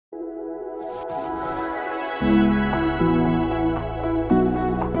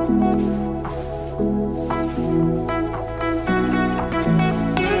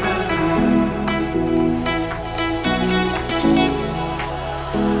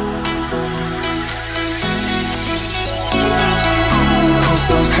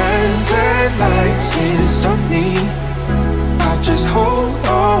Lights can't stop me. I'll just hold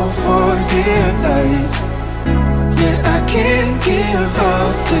on for dear life. Yeah, I can't give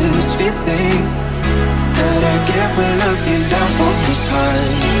up this feeling that I get when looking down from the sky.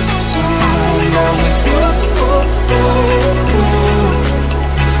 Now with you,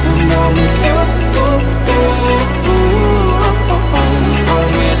 now with you,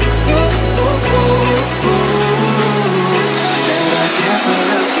 that I get when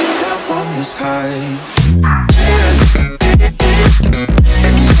looking down from the sky.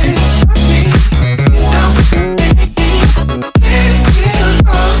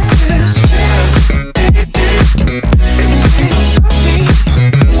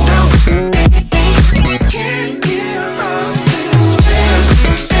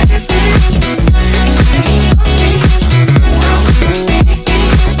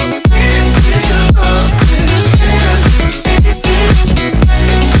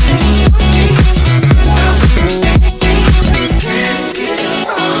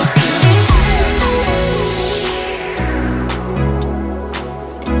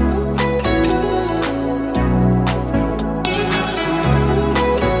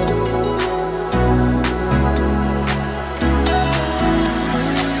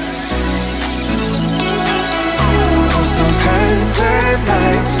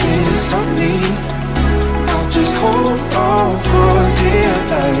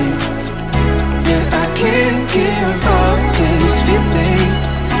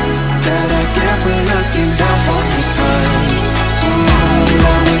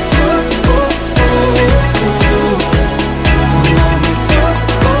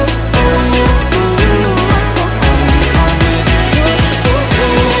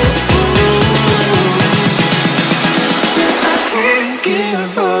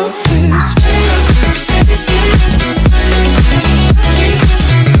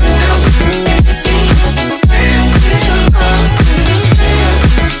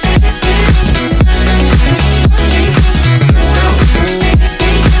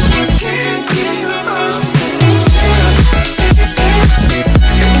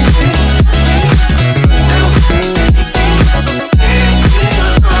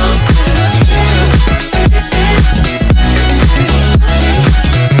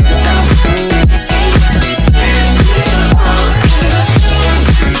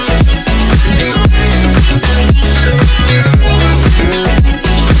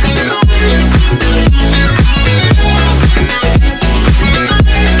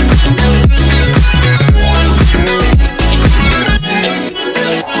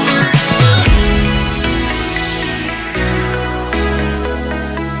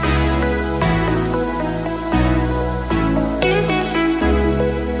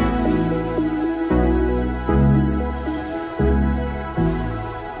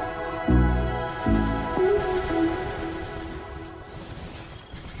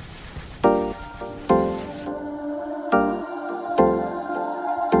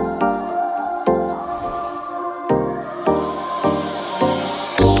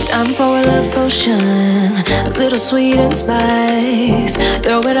 Time for a love potion, a little sweet and spice.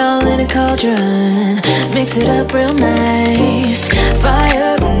 Throw it all in a cauldron, mix it up real nice.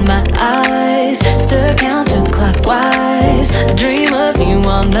 Fire in my eyes, stir counterclockwise. I dream of you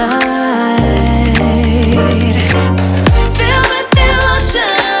all night. Feel with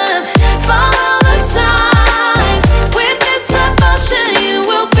devotion, follow the signs. With this devotion, you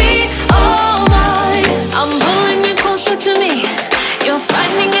will be all mine. I'm pulling you closer to me. You're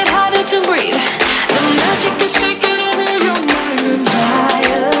finding it harder to breathe. The magic is taking over your mind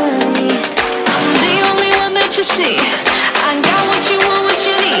entirely. I'm the only one that you see. I got what you want, what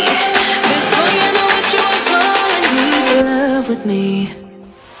you need. Before you know it, you are falling in love with me.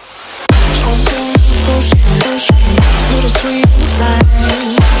 Little sweet and spice.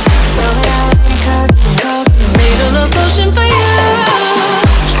 Throw it out in a cup. Made a love potion for you.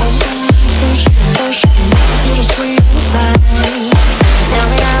 Little sweet and spice.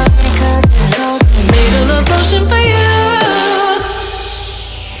 Made a love potion for you.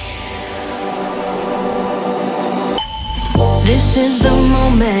 This is the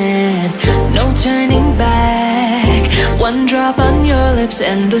moment, no turning back. One drop on your lips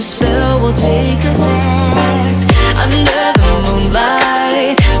and the spell will take effect. Under the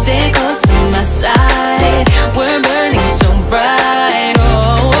moonlight, stay close to my side. We're burning so bright.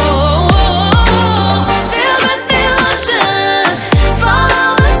 Oh, oh, oh.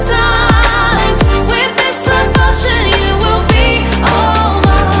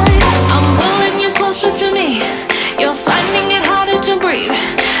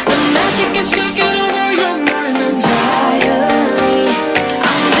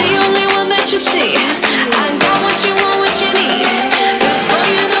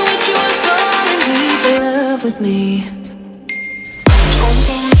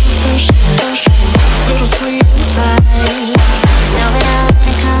 little sweet spice. Now that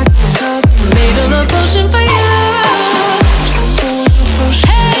I made a love potion for you.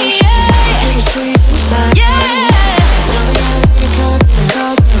 Hey, yeah, little sweet spice. Yeah,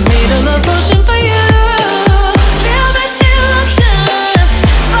 made a love potion for you. Feel the devotion,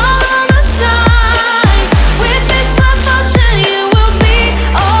 follow the signs. With this love potion, you will be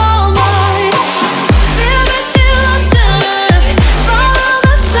all mine. Feel the devotion, follow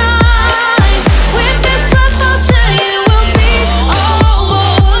the signs. With this love potion, you will be all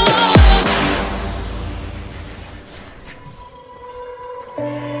mine.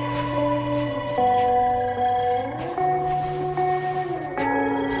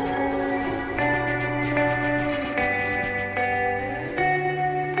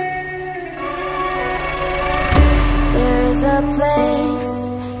 There is a place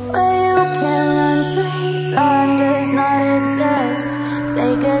where you can run free. Time does not exist.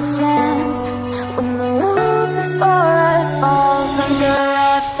 Take a chance when the road before us falls under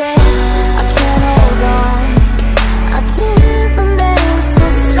our face. I can't hold on, I can't remain so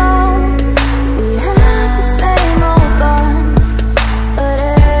strong. We have the same old bond, but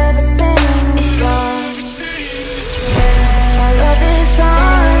everything is wrong. My love is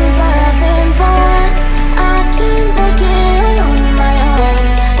gone, but I've been born. I can break it on my own.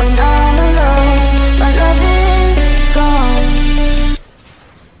 When I'm alone, my love is gone.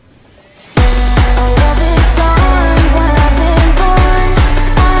 My love is gone, but I've been born.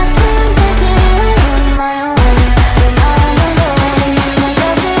 I can break it on my own. When I'm alone, my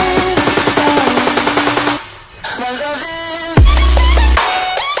love is gone. My love is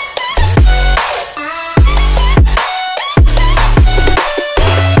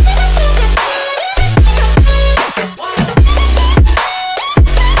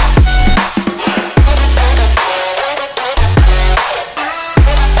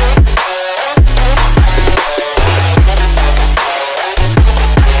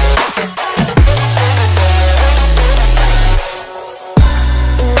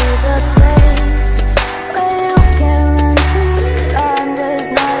There is a place where you can run free. Time does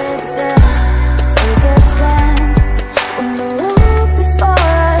not exist. Take a chance when the road before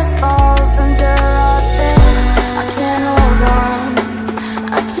us falls under our face. I can't hold on,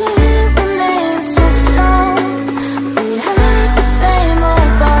 I can't remain so strong. We have the same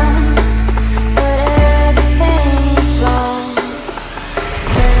old bond, but everything is wrong.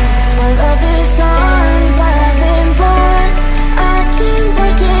 My love is gone, but I've been born. I can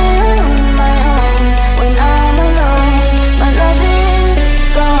break it on my own. When I'm alone, my love is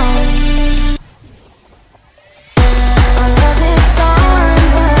gone. My love is gone,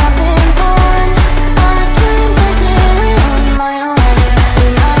 but I've been born. I can break it on my own.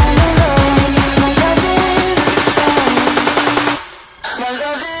 When I'm alone, my love is gone. My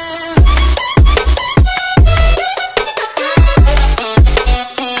love is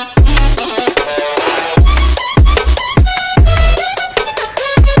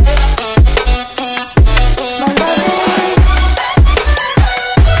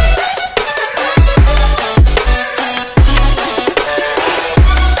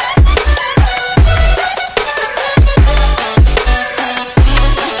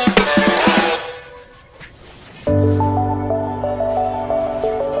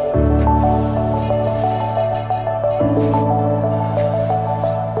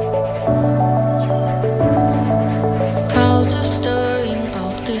clouds are stirring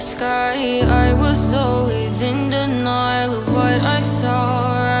up the sky. I was always in denial of what I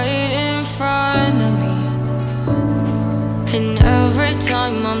saw right in front of me. And every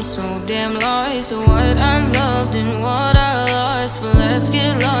time I'm so damn lost to what I loved and what I lost. But let's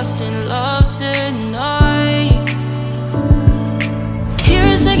get lost in love tonight. Hear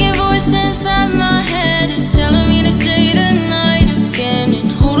a second voice inside my head. It's telling me to say the night again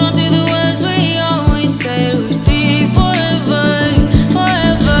and hold on to the words we always said would be forever,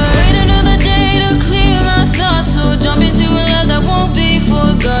 forever. Wait another day to clear my thoughts, so jump into a love that won't be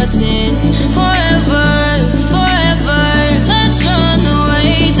forgotten. Forever, forever. Let's run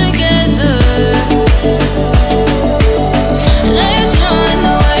away together. Let's run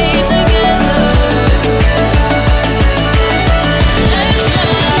away together.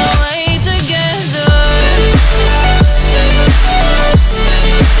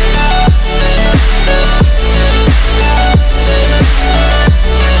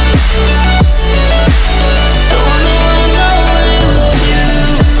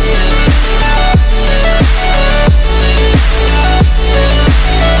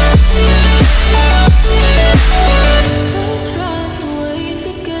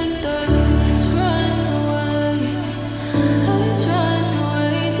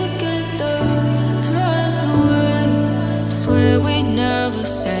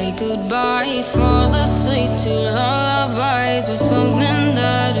 to lullabies with something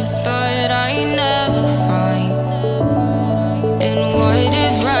that I thought I never